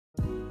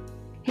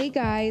Hey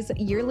guys,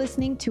 you're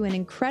listening to an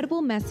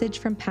incredible message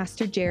from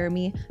Pastor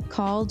Jeremy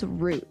called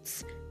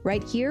Roots,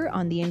 right here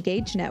on the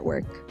Engage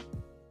Network.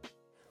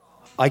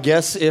 I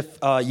guess if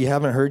you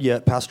haven't heard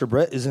yet, Pastor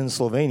Brett is in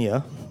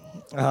Slovenia.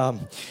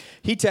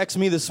 He texted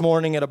me this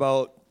morning at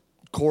about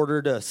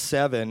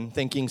 6:45,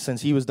 thinking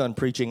since he was done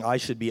preaching, I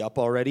should be up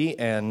already,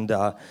 and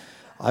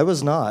I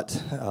was not.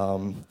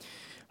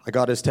 I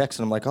got his text,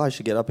 and I'm like, I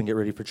should get up and get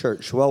ready for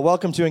church. Well,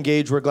 welcome to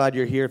Engage. We're glad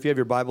you're here. If you have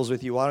your Bibles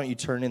with you, why don't you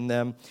turn in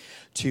them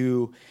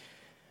to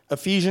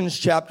Ephesians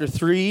chapter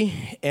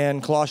 3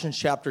 and Colossians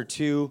chapter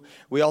 2.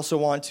 We also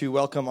want to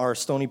welcome our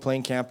Stony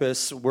Plain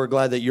campus. We're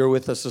glad that you're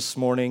with us this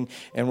morning,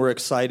 and we're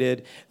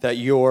excited that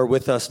you're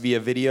with us via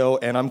video.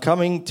 And I'm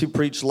coming to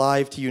preach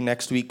live to you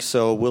next week,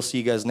 so we'll see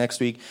you guys next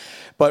week.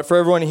 But for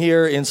everyone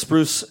here in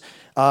Spruce,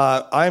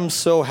 I'm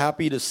so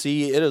happy to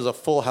see it is a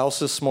full house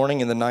this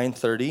morning in the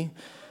 9:30.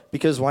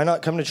 Because why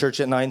not come to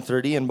church at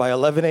 9:30 and by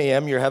 11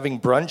 a.m. you're having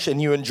brunch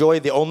and you enjoy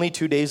the only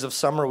 2 days of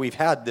summer we've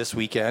had this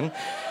weekend.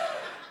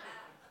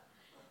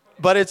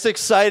 But it's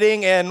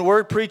exciting, and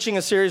we're preaching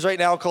a series right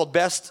now called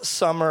Best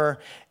Summer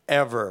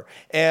Ever.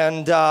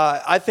 And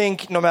I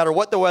think no matter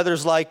what the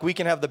weather's like, we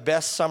can have the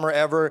best summer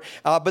ever.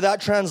 But that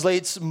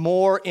translates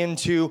more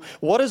into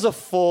what does a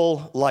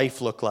full life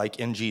look like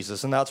in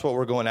Jesus? And that's what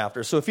we're going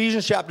after. So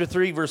Ephesians chapter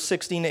 3, verse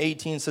 16 to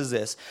 18 says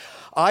this,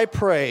 I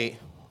pray...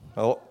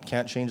 Oh,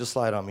 can't change the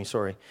slide on me,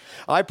 sorry.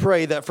 I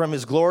pray that from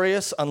his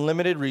glorious,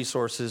 unlimited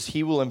resources,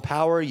 he will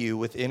empower you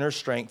with inner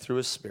strength through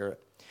his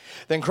Spirit.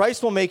 Then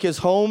Christ will make his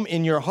home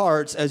in your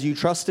hearts as you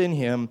trust in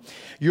him.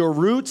 Your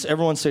roots,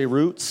 everyone say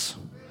roots.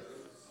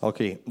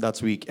 Okay,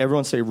 that's weak.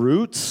 Everyone say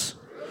roots.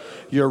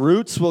 Your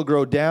roots will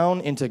grow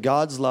down into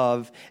God's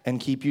love and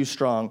keep you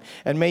strong.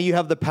 And may you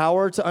have the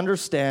power to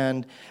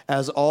understand,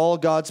 as all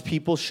God's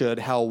people should,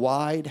 how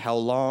wide, how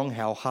long,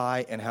 how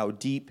high, and how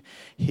deep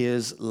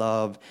his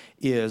love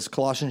is.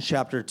 Colossians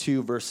chapter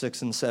 2, verse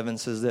 6 and 7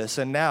 says this,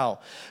 and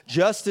now,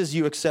 just as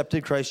you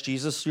accepted Christ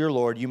Jesus your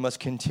Lord, you must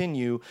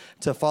continue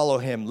to follow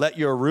him. Let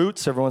your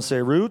roots, everyone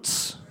say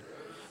roots,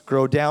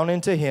 grow down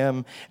into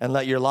him, and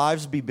let your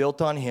lives be built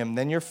on him.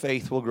 Then your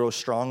faith will grow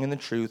strong in the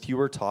truth you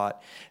were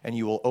taught, and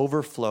you will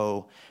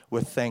overflow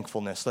with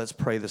thankfulness. Let's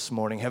pray this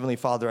morning. Heavenly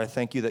Father, I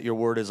thank you that your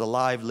word is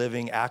alive,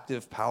 living,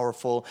 active,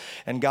 powerful.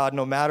 And God,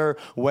 no matter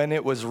when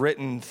it was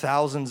written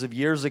thousands of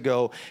years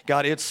ago,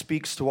 God, it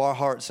speaks to our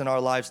hearts and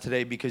our lives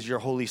today because your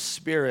Holy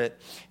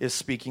Spirit is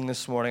speaking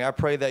this morning. I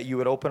pray that you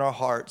would open our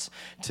hearts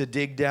to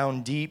dig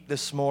down deep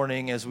this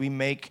morning as we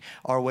make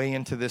our way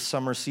into this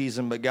summer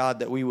season. But God,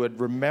 that we would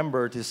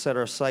remember to set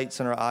our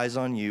sights and our eyes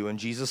on you. In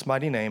Jesus'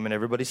 mighty name, and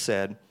everybody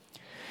said,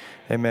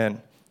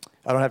 amen.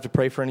 I don't have to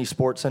pray for any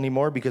sports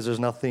anymore because there's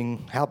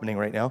nothing happening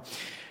right now.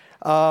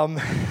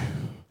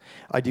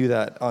 I do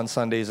that on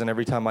Sundays, and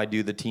every time I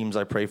do, the teams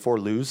I pray for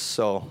lose,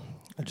 so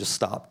I just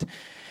stopped.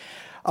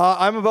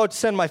 I'm about to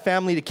send my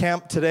family to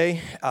camp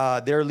today.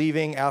 They're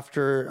leaving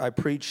after I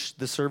preach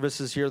the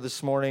services here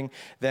this morning.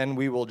 Then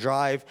we will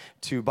drive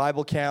to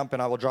Bible camp,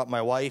 and I will drop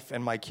my wife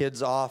and my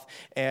kids off.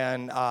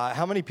 And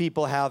how many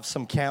people have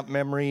some camp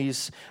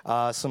memories,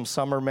 some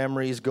summer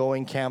memories,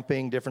 going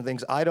camping, different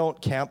things? I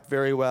don't camp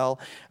very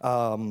well.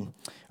 I'm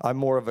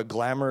more of a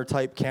glamour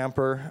type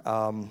camper.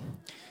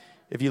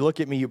 If you look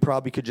at me, you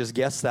probably could just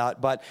guess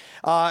that. But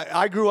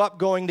I grew up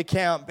going to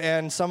camp,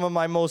 and some of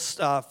my most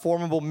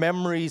formidable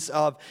memories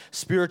of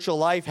spiritual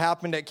life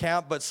happened at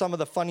camp, but some of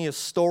the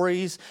funniest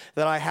stories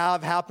that I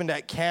have happened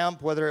at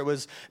camp, whether it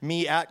was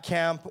me at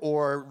camp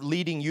or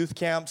leading youth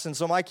camps. And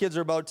so my kids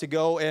are about to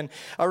go, and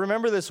I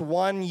remember this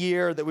one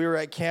year that we were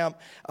at camp.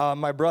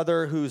 My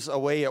brother, who's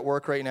away at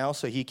work right now,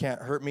 so he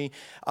can't hurt me,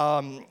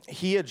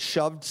 he had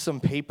shoved some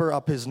paper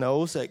up his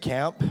nose at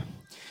camp.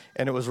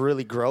 And it was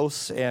really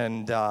gross,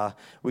 and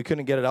we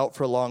couldn't get it out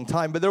for a long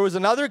time. But there was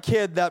another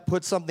kid that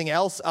put something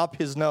else up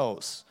his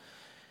nose.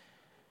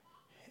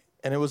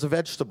 And it was a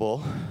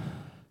vegetable.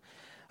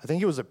 I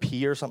think it was a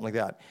pea or something like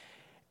that.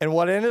 And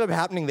what ended up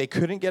happening, they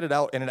couldn't get it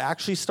out, and it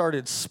actually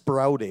started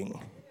sprouting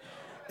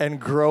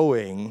and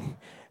growing.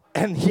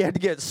 And he had to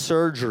get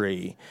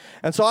surgery.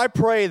 And so I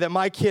pray that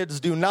my kids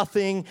do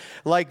nothing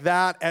like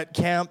that at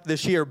camp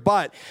this year.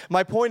 But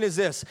my point is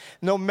this,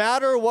 no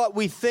matter what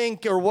we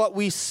think or what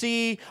we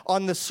see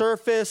on the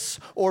surface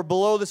or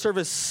below the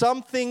surface,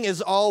 something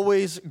is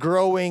always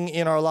growing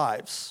in our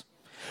lives.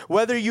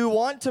 Whether you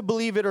want to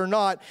believe it or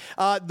not,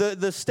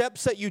 the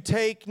steps that you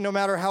take, no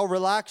matter how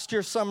relaxed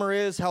your summer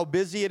is, how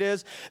busy it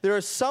is, there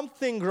is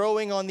something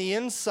growing on the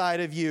inside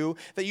of you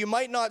that you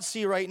might not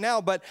see right now.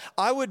 But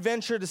I would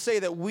venture to say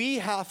that we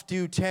have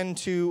to tend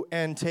to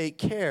and take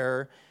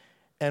care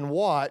and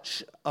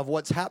watch of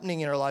what's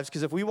happening in our lives.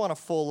 Because if we want a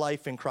full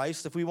life in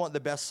Christ, if we want the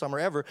best summer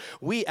ever,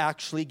 we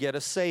actually get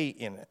a say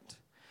in it.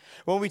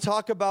 When we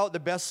talk about the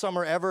best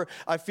summer ever,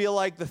 I feel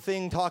like the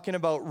thing talking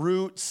about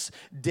roots,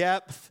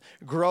 depth,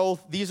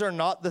 growth, these are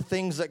not the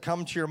things that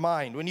come to your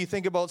mind. When you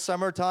think about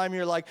summertime,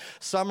 you're like,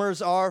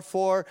 summers are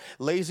for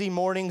lazy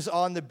mornings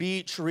on the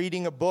beach,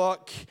 reading a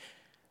book,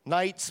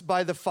 nights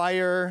by the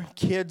fire,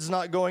 kids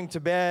not going to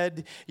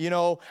bed,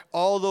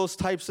 all those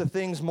types of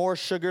things, more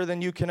sugar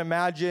than you can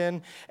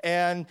imagine.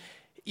 And,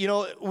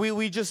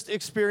 we just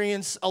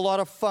experience a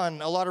lot of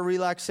fun, a lot of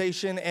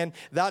relaxation, and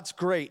that's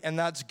great, and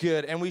that's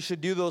good. And we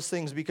should do those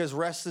things because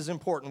rest is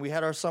important. We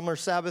had our summer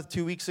Sabbath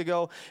 2 weeks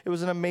ago. It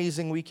was an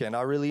amazing weekend.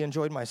 I really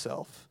enjoyed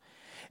myself.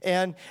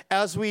 And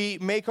as we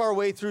make our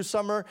way through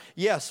summer,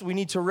 yes, we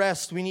need to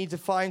rest. We need to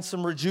find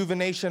some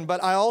rejuvenation.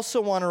 But I also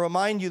want to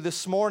remind you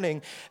this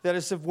morning that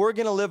if we're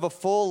going to live a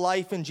full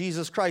life in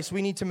Jesus Christ,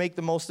 we need to make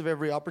the most of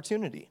every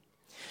opportunity.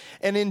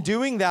 And in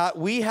doing that,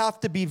 we have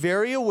to be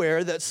very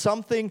aware that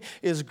something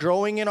is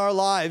growing in our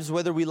lives,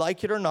 whether we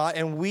like it or not,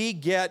 and we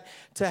get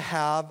to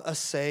have a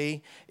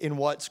say in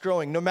what's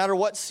growing. No matter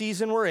what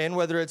season we're in,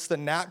 whether it's the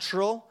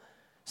natural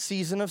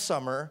season of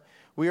summer,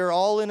 we are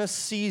all in a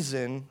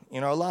season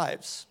in our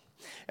lives.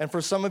 And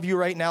for some of you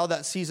right now,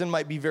 that season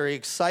might be very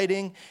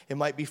exciting. It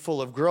might be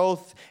full of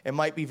growth. It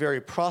might be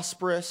very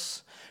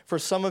prosperous. For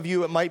some of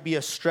you, it might be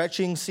a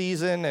stretching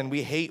season, and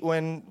we hate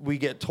when we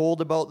get told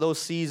about those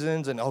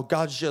seasons, and, oh,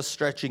 God's just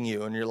stretching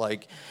you. And you're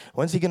like,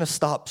 when's he going to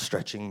stop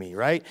stretching me,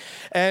 right?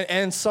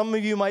 And some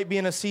of you might be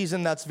in a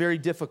season that's very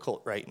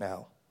difficult right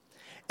now.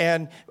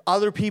 And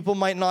other people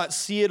might not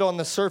see it on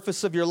the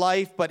surface of your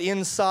life, but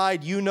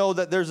inside you know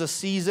that there's a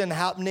season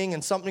happening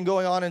and something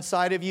going on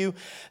inside of you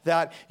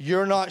that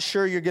you're not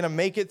sure you're going to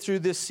make it through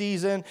this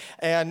season.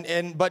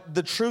 But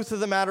the truth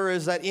of the matter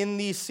is that in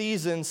these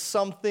seasons,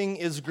 something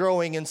is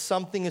growing and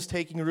something is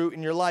taking root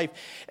in your life.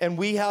 And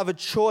we have a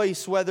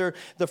choice whether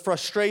the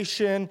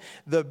frustration,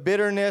 the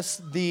bitterness,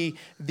 the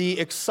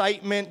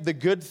excitement, the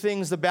good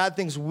things, the bad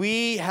things,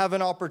 we have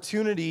an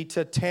opportunity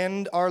to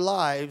tend our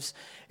lives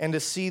and to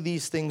see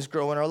these things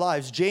grow in our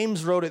lives.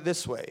 James wrote it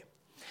this way.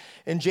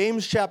 In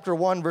James chapter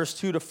 1, verse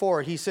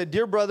 2-4, he said,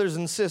 "Dear brothers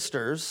and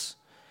sisters,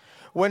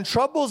 when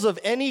troubles of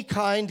any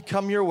kind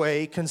come your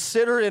way,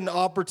 consider it an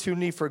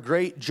opportunity for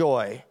great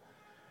joy."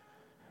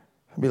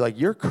 I'd be like,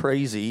 "You're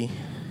crazy,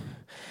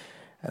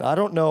 and I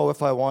don't know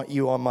if I want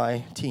you on my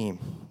team.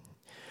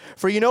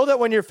 For you know that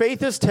when your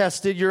faith is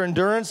tested, your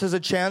endurance has a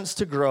chance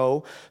to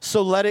grow,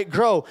 so let it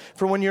grow.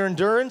 For when your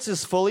endurance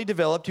is fully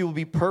developed, you will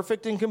be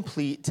perfect and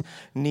complete,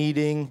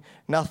 needing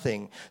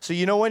nothing." So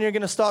you know when you're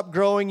going to stop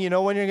growing, you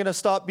know when you're going to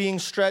stop being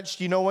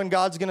stretched, you know when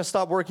God's going to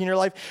stop working in your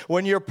life,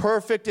 when you're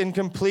perfect and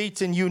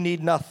complete and you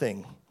need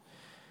nothing.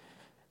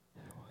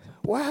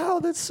 Wow,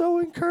 that's so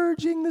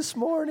encouraging this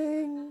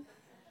morning.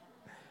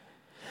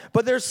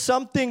 But there's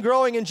something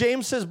growing, and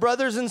James says,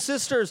 brothers and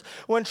sisters,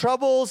 when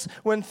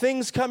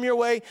things come your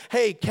way,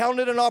 hey, count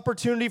it an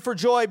opportunity for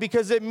joy,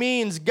 because it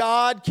means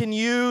God can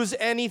use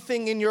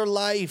anything in your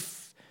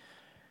life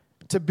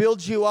to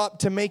build you up,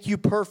 to make you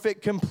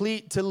perfect,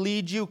 complete, to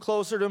lead you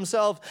closer to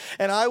himself.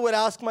 And I would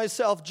ask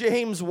myself,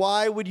 James,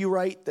 why would you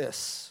write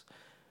this?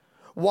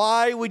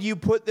 Why would you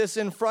put this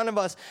in front of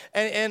us?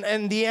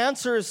 And the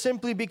answer is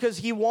simply because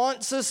he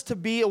wants us to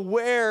be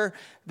aware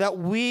that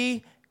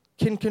we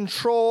can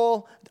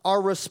control our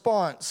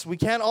response. We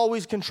can't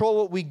always control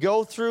what we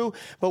go through,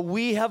 but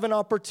we have an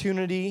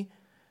opportunity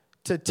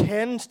to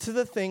tend to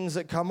the things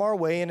that come our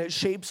way, and it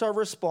shapes our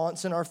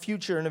response and our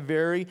future in a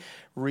very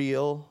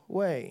real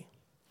way.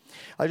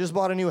 I just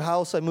bought a new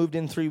house. I moved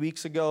in 3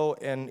 weeks ago,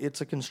 and it's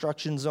a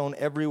construction zone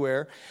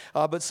everywhere.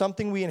 But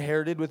something we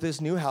inherited with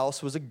this new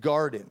house was a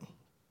garden.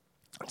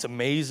 It's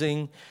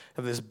amazing.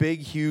 I have this big,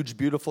 huge,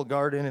 beautiful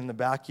garden in the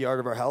backyard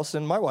of our house,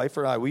 and my wife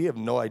and I, we have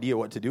no idea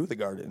what to do with the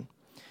garden.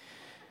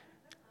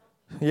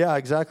 Yeah,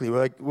 exactly.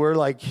 We're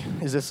like,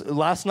 is this,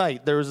 last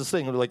night there was this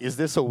thing, we're like, is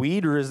this a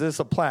weed or is this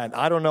a plant?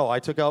 I don't know.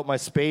 I took out my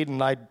spade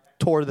and I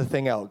tore the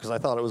thing out because I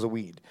thought it was a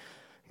weed.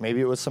 Maybe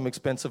it was some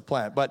expensive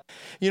plant. But,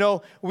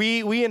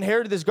 we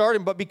inherited this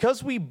garden. But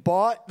because we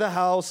bought the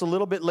house a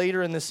little bit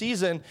later in the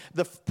season,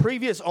 the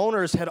previous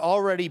owners had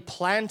already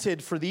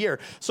planted for the year.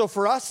 So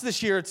for us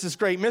this year, it's this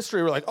great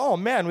mystery. We're like, oh,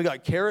 man, we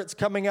got carrots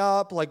coming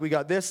up. Like, we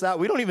got this, that.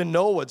 We don't even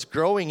know what's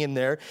growing in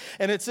there.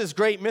 And it's this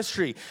great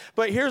mystery.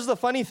 But here's the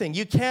funny thing.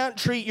 You can't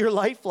treat your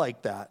life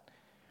like that.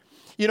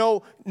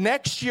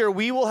 Next year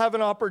we will have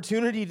an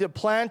opportunity to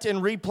plant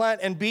and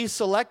replant and be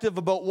selective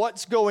about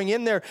what's going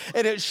in there.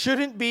 And it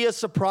shouldn't be a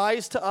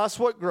surprise to us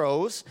what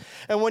grows.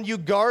 And when you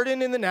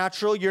garden in the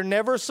natural, you're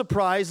never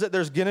surprised that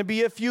there's going to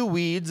be a few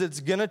weeds. It's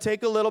going to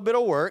take a little bit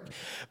of work.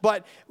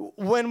 But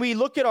when we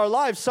look at our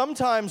lives,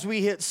 sometimes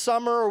we hit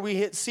summer or we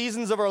hit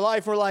seasons of our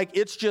life. We're like,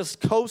 it's just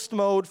coast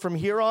mode from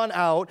here on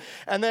out.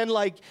 And then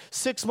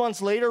 6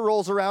 months later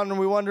rolls around and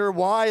we wonder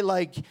why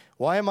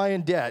am I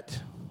in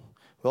debt?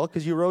 Well,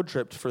 because you road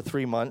tripped for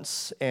 3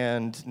 months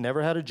and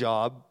never had a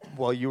job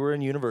while you were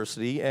in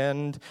university,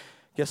 and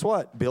guess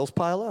what? Bills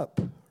pile up,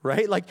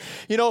 right?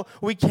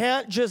 We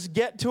can't just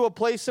get to a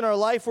place in our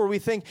life where we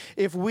think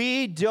if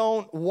we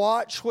don't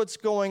watch what's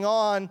going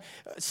on,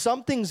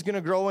 something's going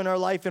to grow in our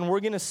life, and we're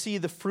going to see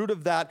the fruit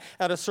of that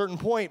at a certain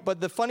point. But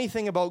the funny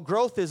thing about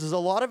growth is a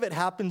lot of it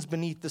happens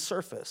beneath the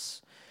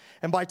surface.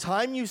 And by the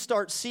time you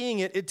start seeing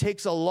it, it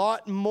takes a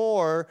lot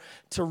more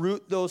to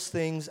root those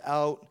things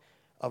out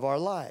of our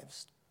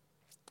lives.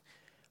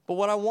 But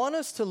what I want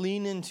us to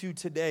lean into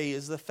today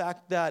is the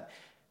fact that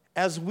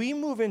as we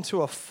move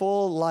into a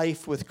full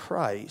life with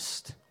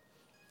Christ,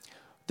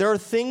 there are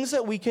things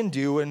that we can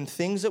do and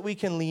things that we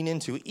can lean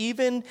into,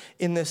 even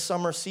in this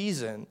summer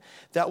season,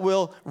 that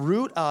will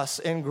root us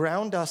and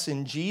ground us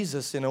in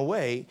Jesus in a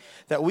way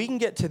that we can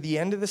get to the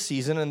end of the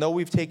season, and though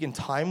we've taken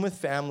time with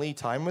family,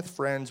 time with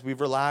friends,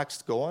 we've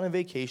relaxed, go on a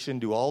vacation,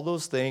 do all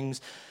those things,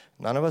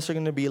 none of us are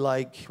going to be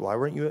like, why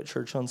weren't you at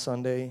church on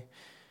Sunday?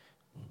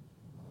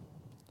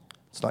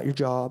 It's not your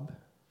job.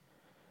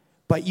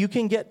 But you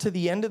can get to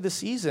the end of the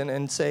season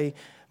and say,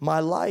 my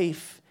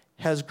life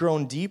has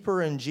grown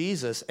deeper in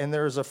Jesus, and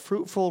there is a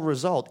fruitful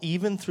result,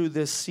 even through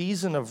this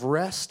season of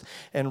rest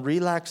and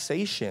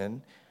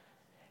relaxation,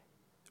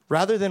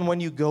 rather than when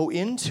you go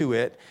into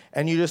it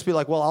and you just be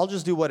like, well, I'll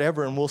just do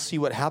whatever and we'll see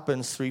what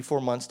happens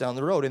 3-4 months down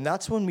the road. And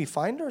that's when we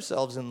find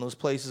ourselves in those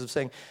places of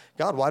saying,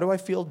 God, why do I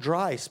feel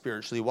dry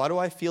spiritually? Why do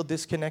I feel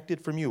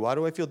disconnected from you? Why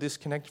do I feel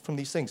disconnected from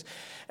these things?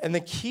 And the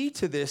key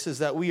to this is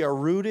that we are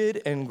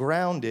rooted and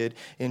grounded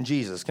in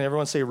Jesus. Can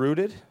everyone say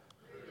rooted?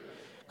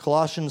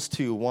 Colossians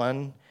 2,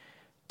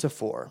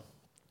 1-4.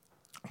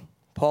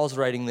 Paul's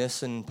writing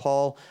this, and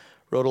Paul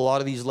wrote a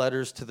lot of these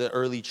letters to the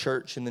early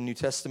church in the New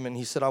Testament.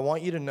 He said, I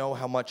want you to know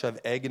how much I've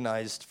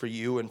agonized for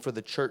you and for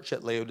the church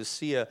at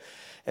Laodicea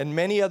and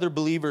many other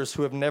believers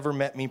who have never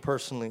met me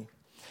personally.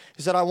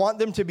 He said, I want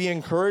them to be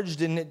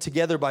encouraged and knit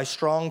together by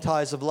strong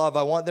ties of love.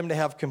 I want them to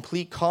have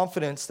complete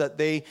confidence that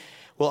they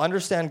will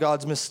understand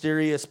God's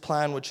mysterious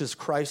plan, which is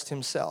Christ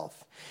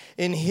himself.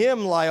 In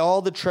him lie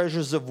all the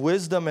treasures of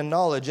wisdom and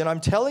knowledge. And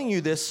I'm telling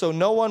you this so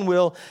no one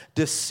will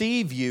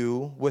deceive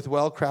you with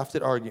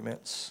well-crafted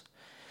arguments.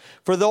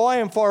 For though I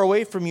am far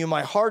away from you,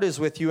 my heart is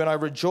with you, and I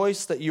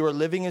rejoice that you are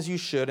living as you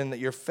should and that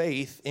your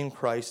faith in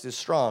Christ is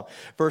strong.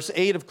 Verse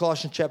 8 of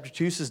Colossians chapter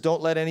 2 says,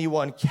 don't let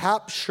anyone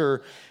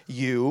capture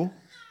you.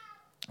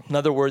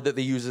 Another word that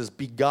they use is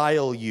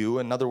beguile you,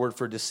 another word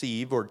for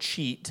deceive or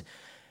cheat,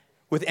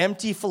 with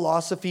empty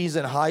philosophies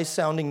and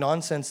high-sounding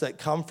nonsense that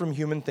come from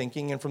human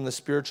thinking and from the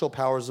spiritual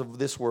powers of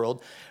this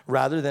world,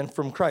 rather than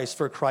from Christ.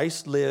 For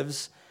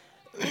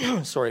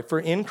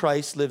in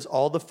Christ lives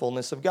all the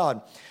fullness of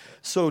God.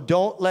 So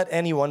don't let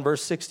anyone,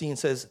 verse 16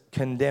 says,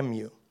 condemn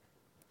you.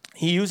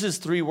 He uses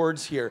 3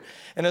 words here.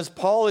 And as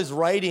Paul is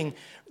writing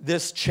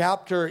this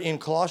chapter in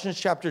Colossians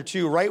chapter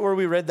 2, right where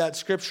we read that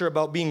scripture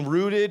about being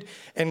rooted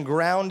and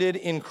grounded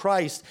in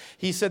Christ,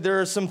 he said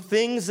there are some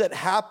things that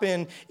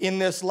happen in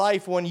this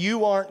life when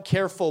you aren't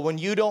careful, when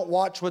you don't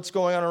watch what's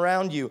going on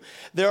around you.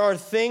 There are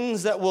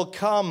things that will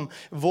come,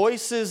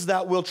 voices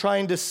that will try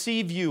and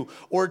deceive you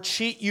or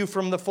cheat you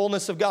from the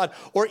fullness of God,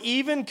 or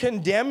even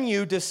condemn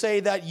you to say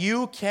that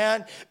you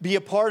can't be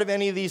a part of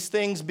any of these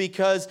things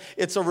because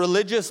it's a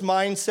religious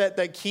mindset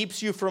that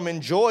keeps you from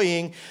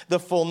enjoying the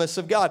fullness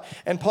of God.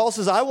 And Paul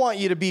says, I want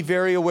you to be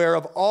very aware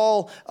of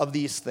all of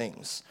these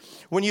things.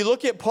 When you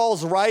look at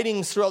Paul's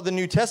writings throughout the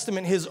New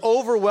Testament, his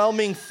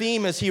overwhelming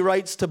theme as he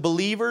writes to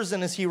believers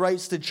and as he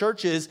writes to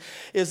churches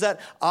is that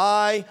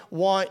I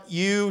want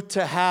you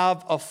to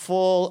have a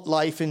full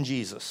life in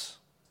Jesus.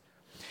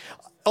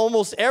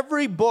 Almost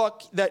every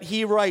book that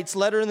he writes,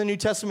 letter in the New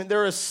Testament,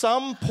 there is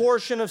some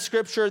portion of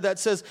Scripture that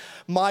says,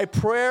 my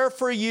prayer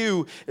for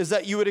you is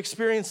that you would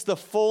experience the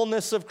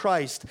fullness of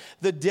Christ,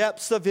 the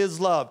depths of his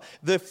love,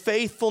 the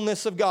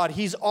faithfulness of God.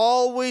 He's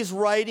always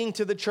writing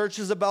to the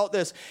churches about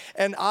this.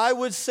 And I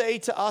would say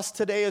to us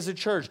today as a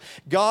church,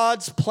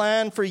 God's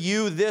plan for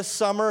you this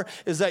summer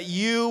is that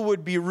you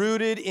would be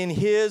rooted in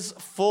his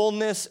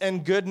fullness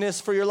and goodness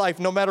for your life,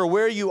 no matter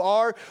where you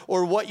are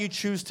or what you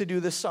choose to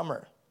do this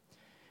summer.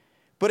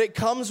 But it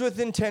comes with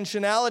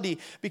intentionality,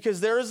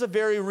 because there is a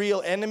very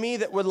real enemy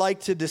that would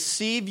like to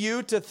deceive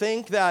you to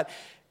think that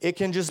it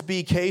can just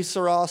be que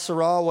sera,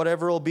 sera,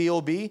 whatever it'll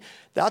be.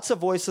 That's a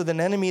voice of an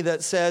enemy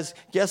that says,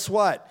 guess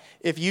what?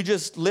 If you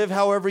just live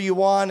however you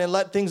want and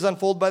let things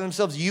unfold by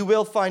themselves, you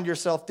will find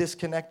yourself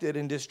disconnected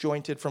and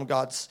disjointed from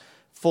God's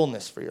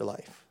fullness for your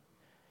life.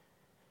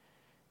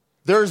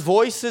 There's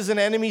voices and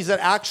enemies that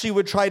actually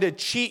would try to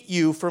cheat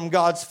you from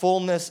God's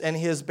fullness and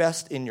his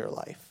best in your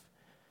life.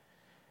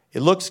 It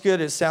looks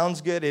good, it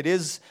sounds good, it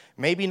is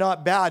maybe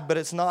not bad, but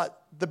it's not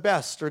the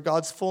best or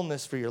God's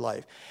fullness for your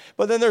life.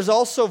 But then there's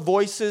also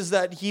voices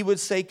that he would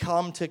say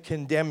come to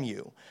condemn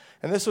you.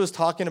 And this was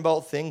talking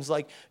about things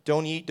like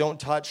don't eat, don't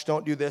touch,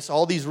 don't do this,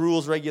 all these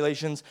rules,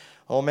 regulations.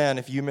 Oh man,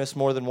 if you miss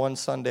more than one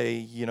Sunday,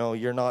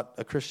 you're not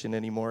a Christian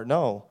anymore.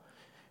 No.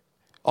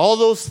 All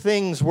those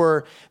things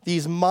were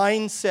these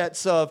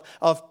mindsets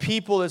of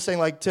people that saying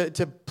like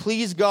to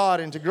please God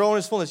and to grow in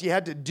his fullness, you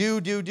had to do.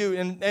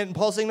 And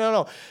Paul's saying,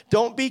 no.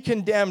 Don't be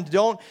condemned.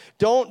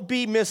 Don't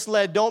be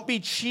misled. Don't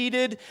be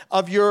cheated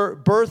of your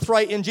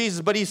birthright in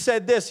Jesus. But he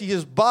said this, he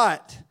says,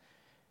 but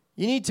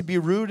you need to be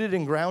rooted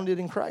and grounded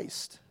in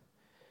Christ.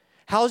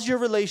 How's your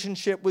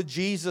relationship with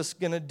Jesus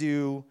going to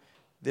do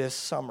this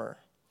summer?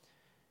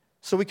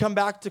 So we come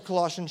back to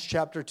Colossians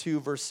chapter 2,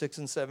 verse 6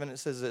 and 7. It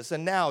says this,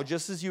 and now,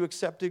 just as you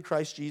accepted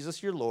Christ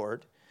Jesus your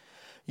Lord,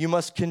 you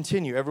must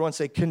continue. Everyone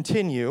say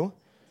continue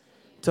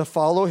to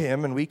follow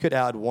him. And we could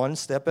add one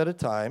step at a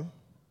time.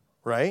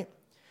 right?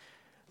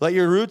 Let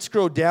your roots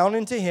grow down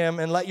into him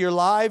and let your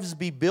lives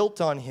be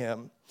built on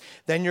him.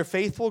 Then your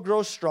faith will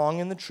grow strong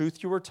in the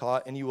truth you were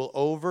taught, and you will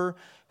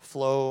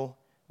overflow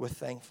with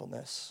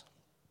thankfulness.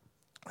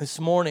 This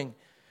morning,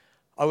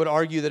 I would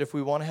argue that if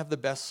we want to have the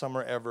best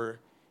summer ever,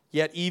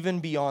 yet even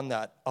beyond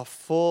that, a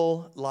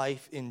full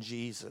life in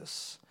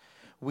Jesus,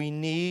 we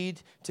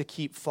need to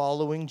keep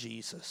following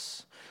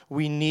Jesus.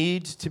 We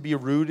need to be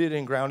rooted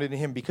and grounded in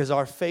him because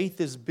our faith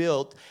is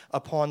built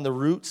upon the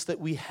roots that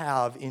we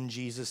have in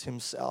Jesus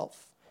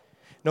himself.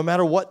 No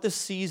matter what the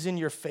season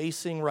you're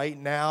facing right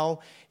now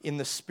in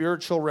the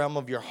spiritual realm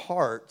of your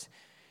heart,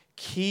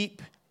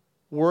 keep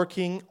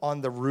working on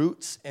the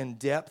roots and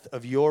depth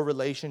of your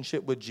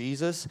relationship with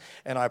Jesus,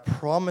 and I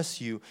promise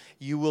you,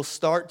 you will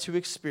start to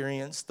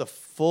experience the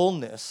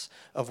fullness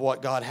of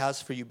what God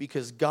has for you,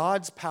 because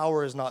God's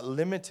power is not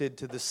limited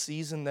to the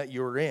season that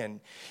you're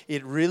in.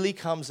 It really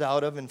comes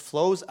out of and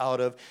flows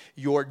out of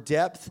your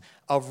depth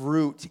of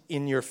root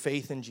in your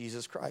faith in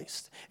Jesus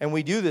Christ. And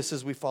we do this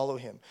as we follow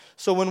him.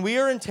 So when we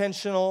are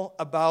intentional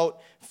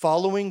about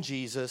following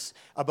Jesus,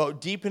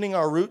 about deepening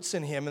our roots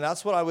in him, and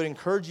that's what I would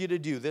encourage you to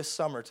do this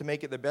summer to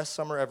make it the best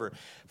summer ever.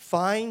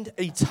 Find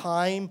a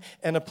time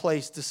and a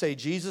place to say,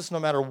 Jesus, no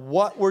matter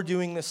what we're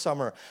doing this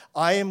summer,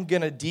 I am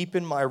going to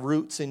deepen my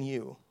roots in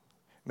you.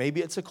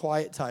 Maybe it's a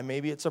quiet time.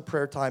 Maybe it's a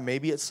prayer time.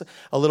 Maybe it's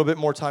a little bit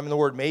more time in the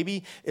Word.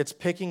 Maybe it's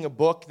picking a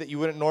book that you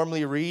wouldn't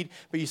normally read,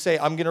 but you say,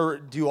 I'm going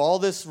to do all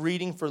this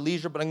reading for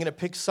leisure, but I'm going to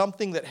pick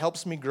something that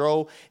helps me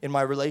grow in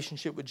my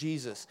relationship with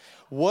Jesus.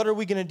 What are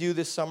we going to do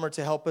this summer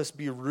to help us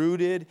be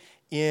rooted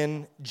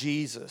in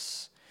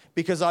Jesus?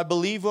 Because I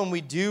believe when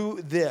we do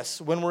this,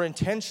 when we're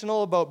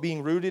intentional about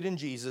being rooted in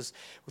Jesus,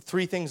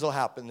 3 things will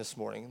happen this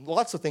morning.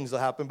 Lots of things will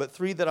happen, but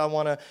 3 that I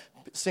want to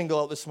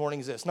single out this morning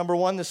is this. Number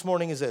 1 this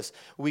morning is this.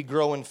 We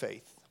grow in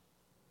faith.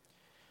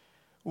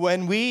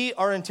 When we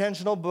are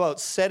intentional about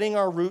setting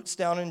our roots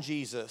down in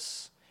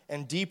Jesus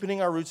and deepening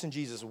our roots in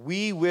Jesus,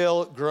 we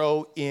will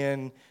grow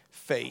in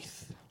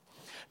faith.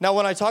 Now,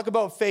 when I talk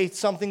about faith,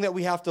 something that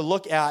we have to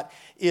look at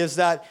is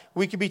that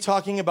we could be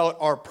talking about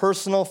our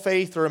personal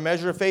faith or a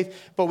measure of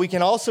faith, but we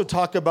can also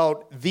talk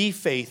about the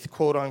faith,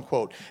 quote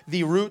unquote,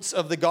 the roots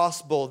of the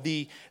gospel,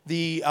 the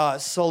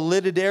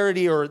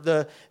solidarity or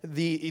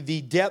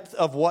the depth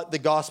of what the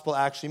gospel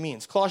actually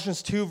means.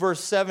 Colossians 2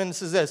 verse 7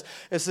 says this.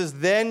 It says,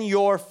 then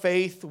your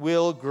faith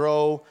will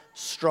grow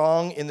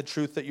strong in the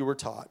truth that you were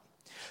taught.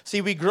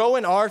 See, we grow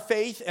in our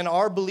faith and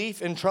our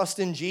belief and trust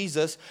in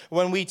Jesus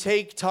when we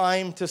take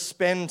time to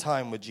spend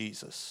time with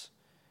Jesus.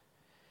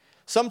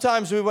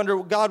 Sometimes we wonder,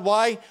 God,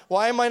 why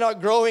am I not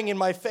growing in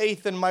my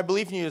faith and my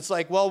belief in you? It's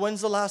like, well,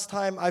 when's the last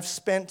time I've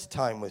spent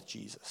time with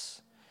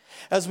Jesus?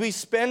 As we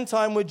spend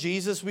time with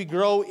Jesus, we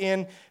grow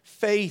in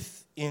faith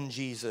in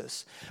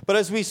Jesus. But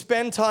as we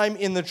spend time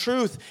in the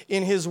truth,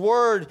 in his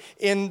word,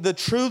 in the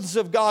truths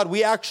of God,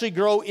 we actually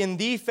grow in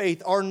the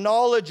faith, our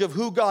knowledge of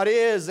who God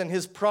is and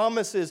his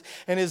promises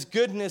and his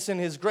goodness and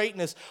his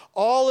greatness.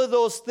 All of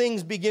those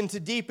things begin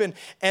to deepen.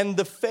 And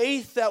the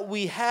faith that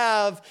we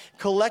have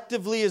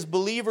collectively as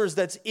believers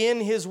that's in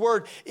his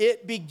word,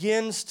 it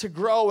begins to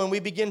grow and we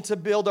begin to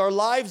build our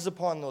lives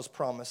upon those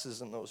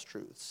promises and those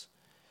truths.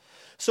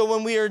 So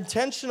when we are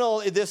intentional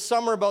this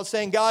summer about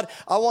saying, God,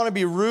 I want to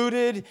be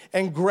rooted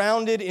and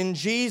grounded in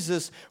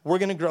Jesus, we're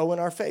going to grow in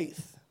our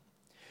faith.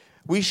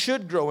 We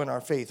should grow in our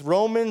faith.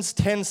 Romans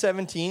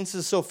 10:17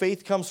 says, so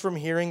faith comes from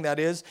hearing, that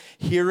is,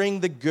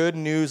 hearing the good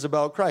news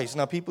about Christ.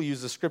 Now, people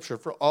use the scripture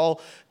for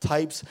all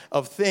types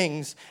of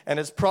things, and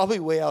it's probably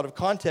way out of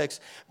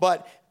context,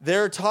 but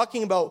they're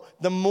talking about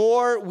the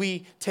more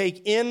we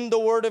take in the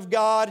Word of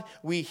God,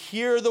 we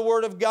hear the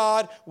Word of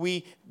God,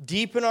 we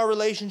deepen our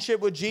relationship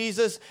with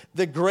Jesus,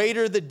 the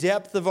greater the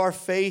depth of our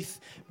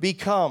faith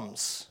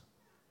becomes.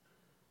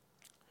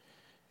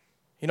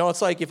 You know,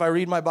 it's like if I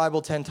read my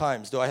Bible 10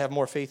 times, do I have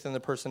more faith than the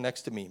person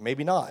next to me?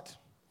 Maybe not.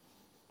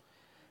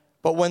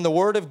 But when the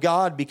Word of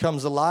God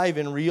becomes alive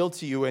and real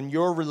to you and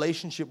your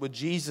relationship with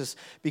Jesus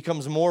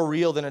becomes more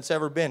real than it's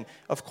ever been,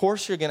 of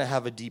course you're going to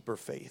have a deeper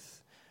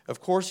faith.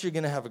 Of course you're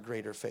going to have a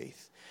greater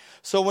faith.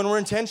 So when we're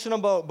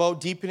intentional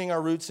about deepening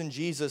our roots in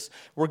Jesus,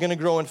 we're going to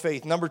grow in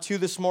faith. Number 2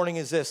 this morning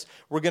is this.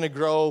 We're going to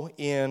grow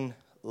in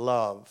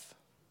love.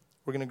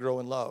 We're going to grow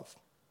in love.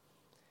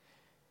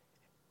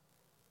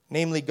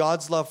 Namely,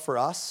 God's love for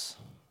us,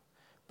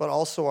 but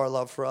also our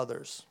love for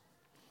others.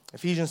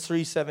 Ephesians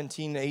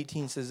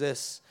 3:17-18 says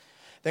this,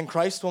 then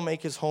Christ will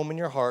make his home in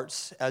your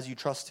hearts as you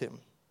trust him.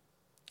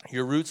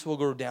 Your roots will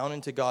grow down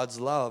into God's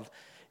love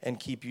and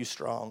keep you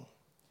strong.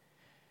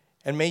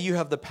 And may you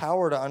have the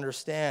power to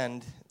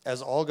understand,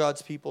 as all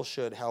God's people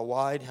should, how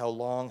wide, how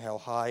long, how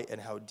high,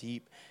 and how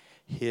deep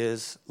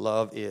his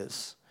love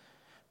is.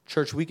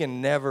 Church, we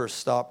can never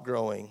stop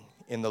growing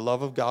in the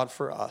love of God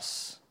for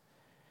us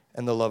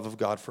and the love of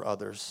God for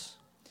others.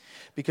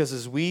 Because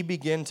as we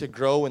begin to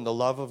grow in the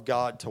love of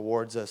God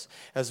towards us,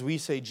 as we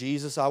say,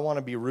 Jesus, I want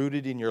to be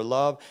rooted in your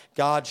love.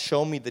 God,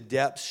 show me the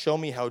depths. Show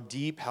me how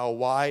deep, how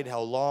wide,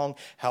 how long,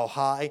 how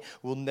high.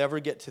 We'll never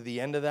get to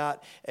the end of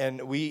that.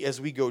 And as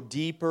we go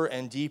deeper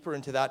and deeper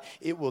into that,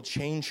 it will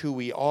change who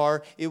we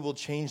are. It will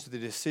change the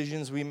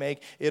decisions we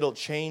make. It'll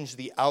change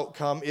the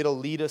outcome. It'll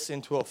lead us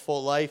into a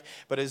full life.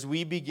 But as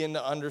we begin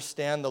to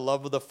understand the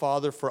love of the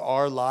Father for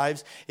our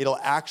lives, it'll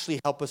actually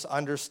help us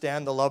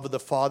understand the love of the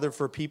Father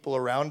for people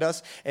around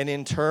us. And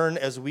in turn,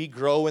 as we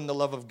grow in the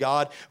love of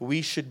God,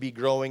 we should be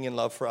growing in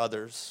love for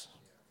others.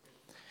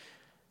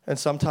 And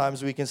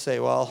sometimes we can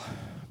say, well,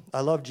 I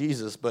love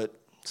Jesus, but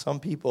some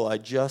people, I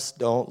just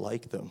don't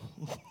like them.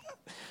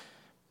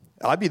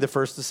 I'd be the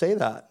first to say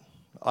that.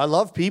 I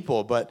love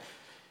people, but,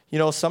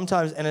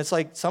 sometimes, and it's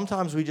like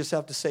sometimes we just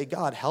have to say,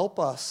 God, help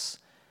us.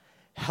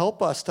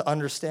 Help us to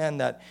understand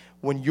that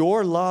when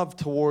your love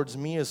towards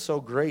me is so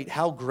great,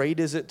 how great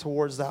is it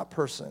towards that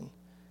person?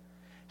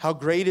 How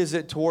great is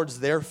it towards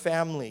their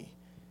family?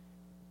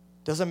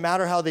 Doesn't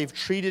matter how they've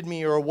treated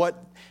me or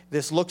what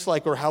this looks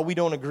like or how we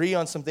don't agree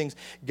on some things.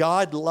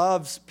 God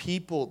loves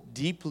people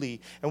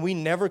deeply, and we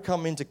never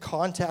come into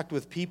contact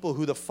with people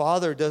who the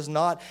Father does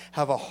not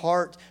have a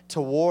heart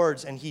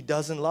towards and he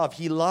doesn't love.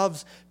 He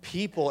loves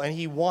people, and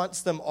he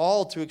wants them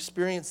all to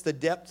experience the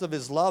depth of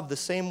his love the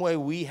same way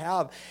we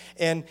have.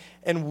 And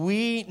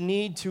we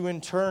need to,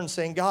 in turn,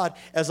 saying, God,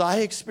 as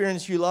I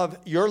experience your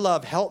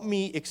love, help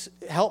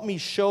me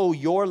show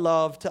your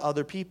love to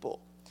other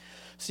people.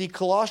 See,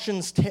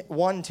 Colossians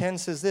 1:10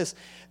 says this,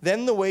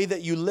 then the way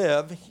that you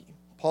live,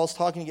 Paul's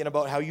talking again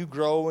about how you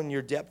grow in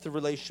your depth of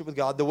relationship with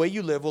God, the way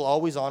you live will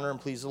always honor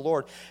and please the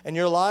Lord. And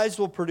your lives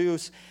will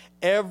produce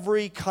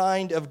every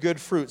kind of good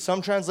fruit.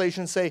 Some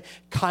translations say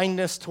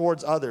kindness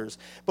towards others.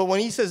 But when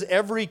he says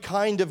every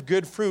kind of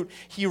good fruit,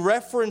 he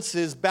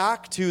references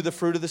back to the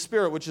fruit of the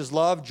Spirit, which is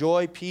love,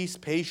 joy, peace,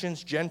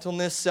 patience,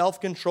 gentleness,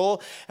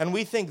 self-control. And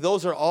we think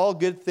those are all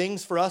good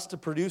things for us to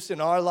produce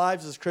in our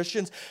lives as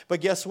Christians.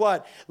 But guess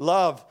what?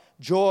 Love,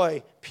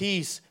 joy,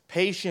 peace,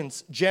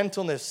 patience,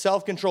 gentleness,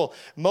 self-control.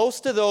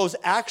 Most of those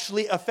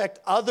actually affect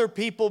other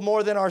people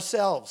more than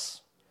ourselves.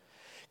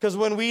 Because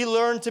when we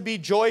learn to be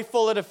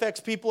joyful, it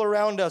affects people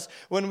around us.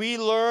 When we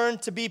learn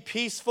to be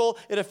peaceful,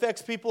 it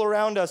affects people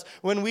around us.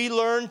 When we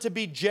learn to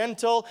be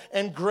gentle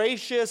and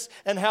gracious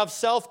and have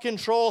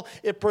self-control,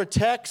 it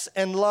protects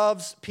and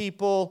loves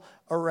people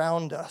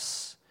around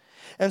us.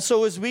 And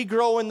so as we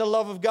grow in the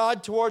love of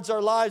God towards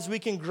our lives, we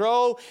can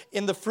grow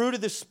in the fruit of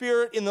the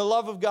Spirit, in the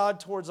love of God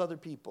towards other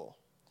people.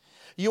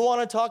 You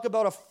want to talk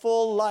about a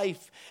full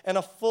life and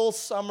a full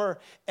summer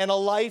and a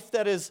life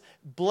that is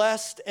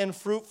blessed and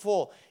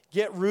fruitful.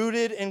 Get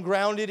rooted and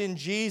grounded in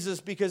Jesus,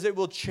 because it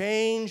will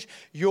change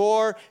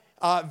your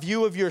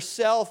view of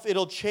yourself.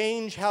 It'll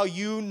change how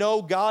you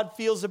know God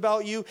feels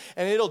about you,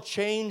 and it'll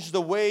change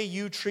the way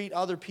you treat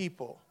other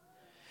people.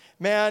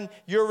 Man,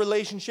 your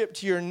relationship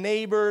to your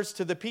neighbors,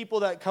 to the people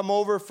that come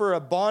over for a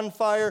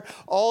bonfire,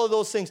 all of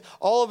those things,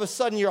 all of a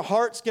sudden your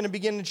heart's going to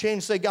begin to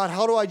change. Say, God,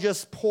 how do I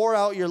just pour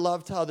out your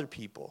love to other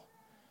people?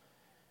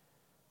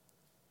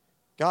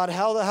 God,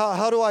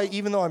 how do I,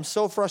 even though I'm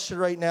so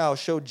frustrated right now,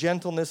 show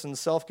gentleness and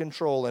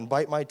self-control and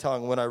bite my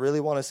tongue when I really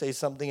want to say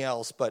something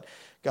else? But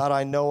God,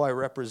 I know I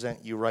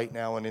represent you right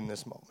now and in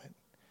this moment.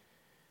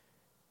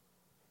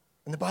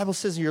 And the Bible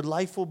says your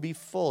life will be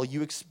full.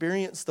 You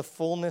experience the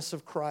fullness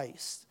of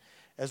Christ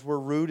as we're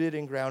rooted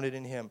and grounded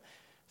in him.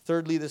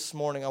 Thirdly, this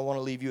morning, I want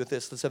to leave you with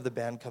this. Let's have the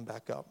band come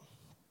back up.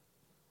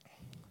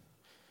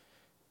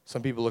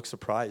 Some people look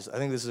surprised. I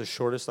think this is the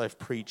shortest I've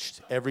preached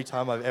every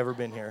time I've ever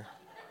been here.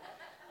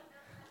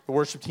 The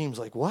worship team's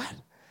like, what?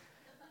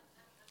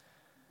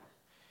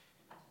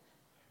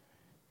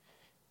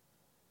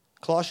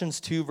 Colossians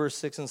 2, verse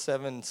 6 and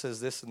 7 says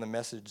this in the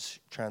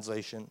Message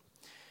translation.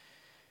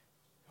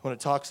 When it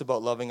talks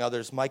about loving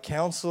others, my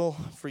counsel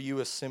for you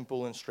is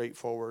simple and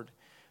straightforward.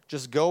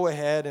 Just go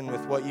ahead and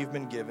with what you've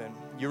been given.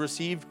 You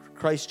received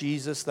Christ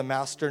Jesus, the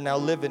Master, now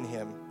live in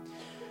him.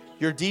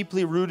 You're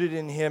deeply rooted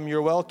in him.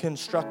 You're well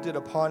constructed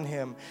upon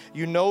him.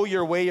 You know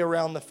your way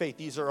around the faith.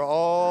 These are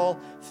all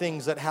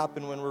things that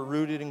happen when we're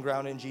rooted and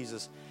grounded in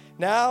Jesus.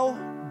 Now,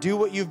 do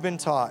what you've been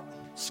taught.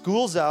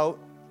 School's out.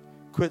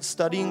 Quit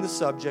studying the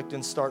subject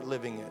and start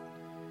living it.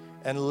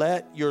 And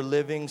let your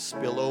living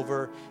spill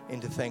over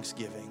into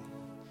thanksgiving.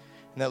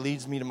 And that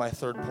leads me to my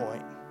third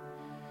point.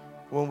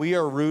 When we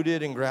are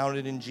rooted and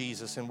grounded in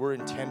Jesus and we're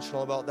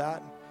intentional about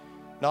that,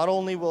 not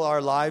only will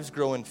our lives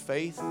grow in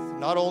faith,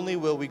 not only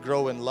will we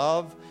grow in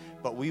love,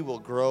 but we will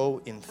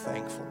grow in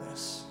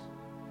thankfulness.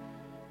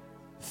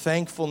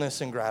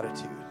 Thankfulness and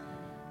gratitude.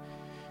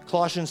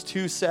 Colossians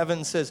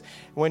 2:7 says,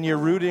 when you're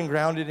rooted and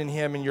grounded in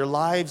him and your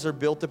lives are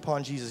built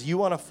upon Jesus, you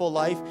want a full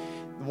life,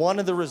 one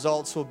of the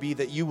results will be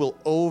that you will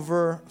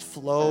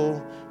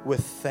overflow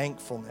with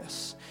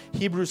thankfulness.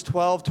 Hebrews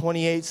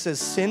 12:28 says,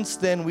 since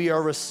then we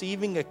are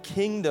receiving a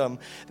kingdom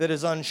that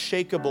is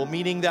unshakable,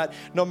 meaning that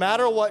no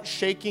matter what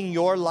shaking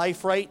your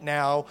life right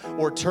now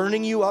or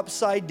turning you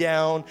upside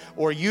down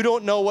or you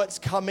don't know what's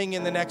coming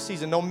in the next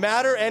season, no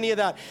matter any of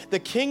that, the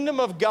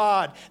kingdom of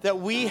God that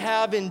we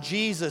have in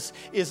Jesus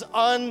is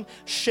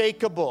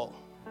unshakable.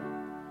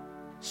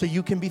 So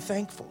you can be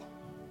thankful.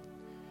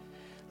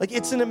 Like,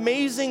 it's an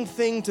amazing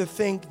thing to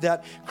think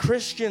that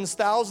Christians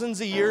thousands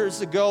of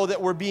years ago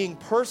that were being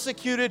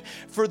persecuted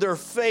for their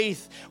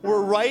faith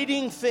were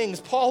writing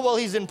things. Paul, while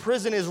he's in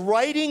prison, is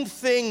writing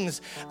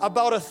things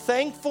about a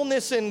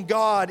thankfulness in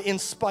God in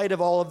spite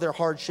of all of their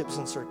hardships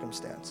and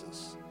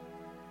circumstances.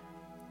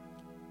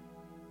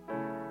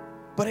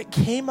 But it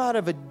came out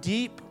of a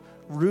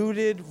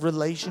deep-rooted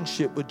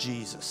relationship with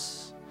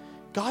Jesus.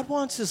 God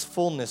wants his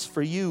fullness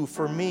for you,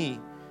 for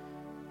me,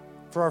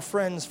 for our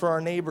friends, for our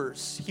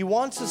neighbors. He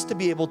wants us to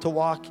be able to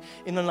walk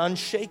in an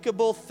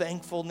unshakable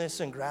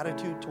thankfulness and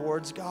gratitude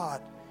towards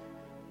God.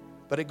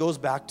 But it goes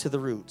back to the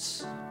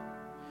roots.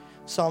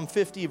 Psalm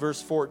 50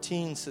 verse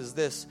 14 says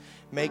this,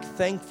 make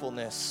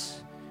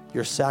thankfulness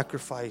your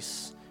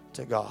sacrifice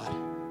to God.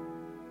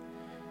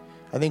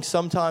 I think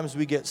sometimes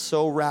we get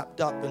so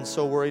wrapped up and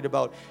so worried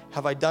about,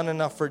 have I done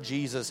enough for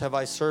Jesus? Have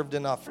I served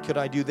enough? Could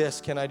I do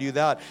this? Can I do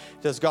that?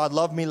 Does God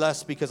love me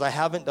less because I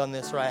haven't done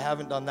this or I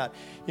haven't done that?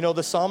 You know,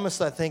 the psalmist,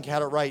 I think,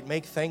 had it right.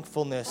 Make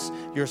thankfulness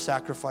your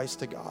sacrifice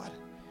to God.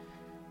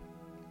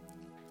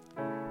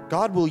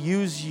 God will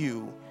use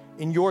you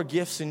in your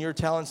gifts and your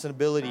talents and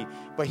ability,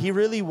 but he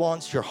really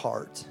wants your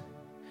heart.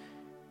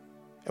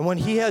 And when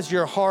he has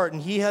your heart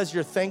and he has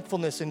your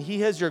thankfulness and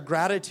he has your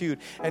gratitude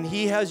and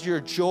he has your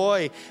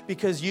joy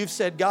because you've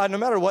said, God, no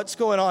matter what's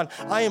going on,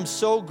 I am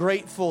so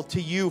grateful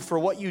to you for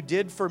what you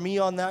did for me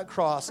on that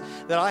cross,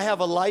 that I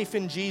have a life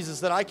in Jesus,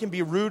 that I can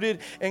be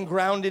rooted and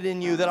grounded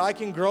in you, that I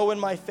can grow in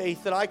my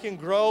faith, that I can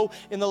grow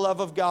in the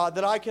love of God,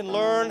 that I can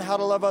learn how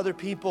to love other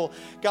people.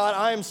 God,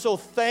 I am so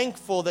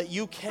thankful that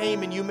you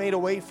came and you made a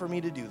way for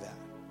me to do that.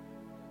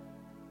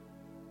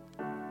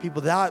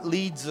 People, that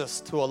leads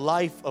us to a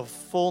life of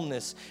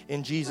fullness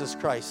in Jesus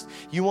Christ.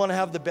 You want to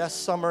have the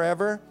best summer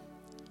ever?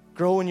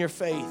 Grow in your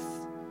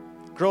faith.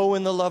 Grow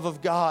in the love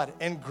of God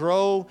and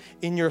grow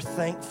in your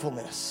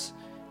thankfulness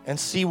and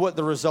see what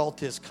the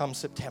result is come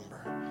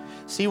September.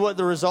 See what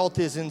the result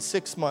is in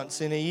 6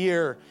 months, in a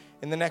year,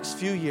 in the next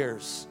few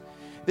years.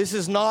 This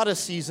is not a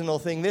seasonal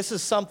thing. This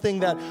is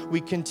something that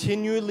we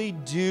continually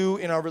do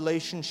in our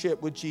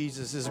relationship with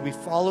Jesus as we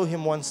follow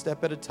him one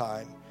step at a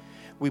time.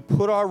 We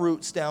put our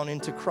roots down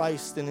into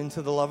Christ and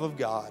into the love of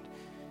God,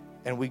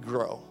 and we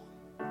grow.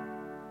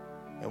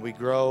 And we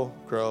grow,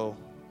 grow,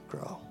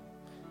 grow.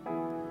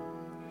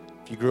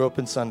 If you grew up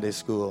in Sunday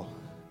school,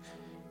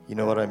 you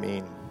know what I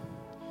mean.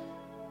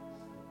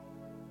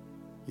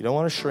 You don't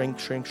want to shrink,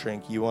 shrink,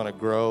 shrink. You want to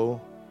grow,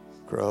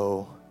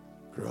 grow,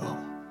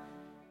 grow.